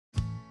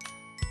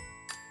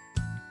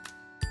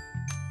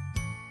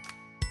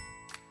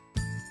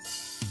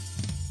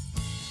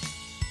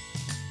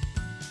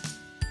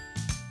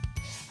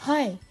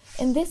Hi,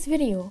 in this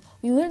video,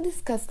 we will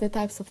discuss the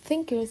types of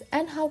thinkers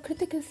and how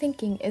critical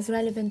thinking is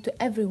relevant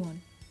to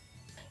everyone.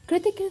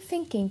 Critical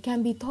thinking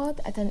can be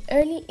taught at an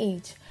early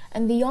age,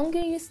 and the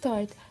younger you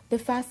start, the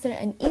faster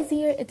and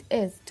easier it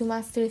is to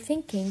master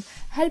thinking,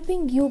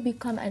 helping you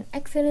become an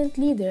excellent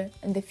leader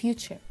in the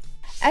future.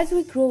 As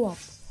we grow up,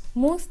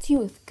 most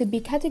youth could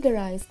be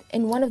categorized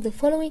in one of the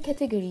following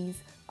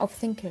categories of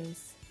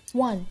thinkers.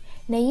 1.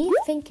 Naive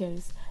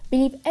thinkers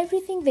believe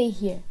everything they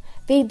hear.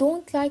 They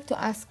don't like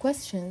to ask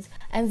questions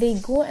and they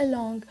go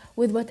along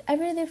with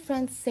whatever their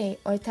friends say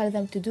or tell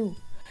them to do.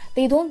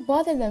 They don't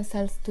bother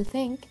themselves to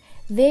think,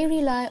 they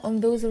rely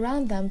on those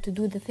around them to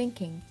do the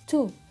thinking.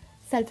 2.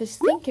 Selfish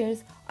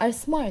thinkers are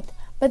smart,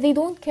 but they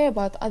don't care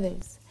about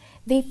others.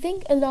 They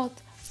think a lot,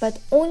 but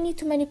only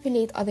to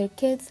manipulate other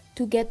kids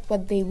to get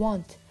what they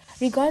want,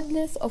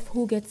 regardless of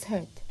who gets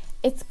hurt.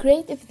 It's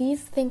great if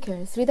these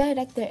thinkers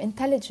redirect their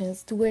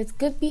intelligence towards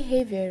good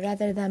behavior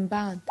rather than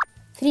bad.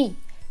 3.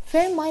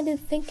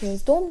 Fair-minded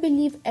thinkers don't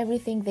believe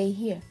everything they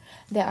hear.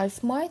 They are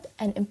smart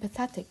and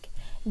empathetic.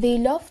 They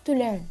love to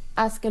learn,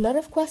 ask a lot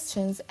of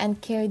questions, and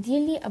care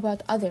deeply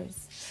about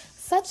others.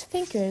 Such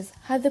thinkers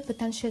have the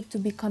potential to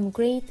become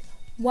great,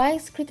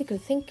 wise critical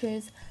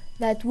thinkers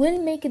that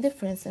will make a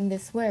difference in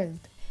this world.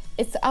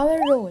 It's our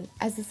role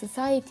as a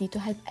society to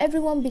help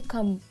everyone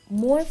become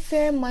more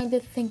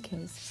fair-minded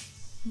thinkers.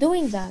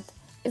 Doing that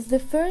is the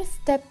first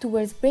step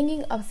towards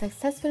bringing up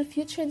successful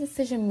future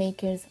decision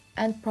makers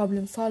and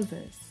problem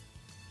solvers.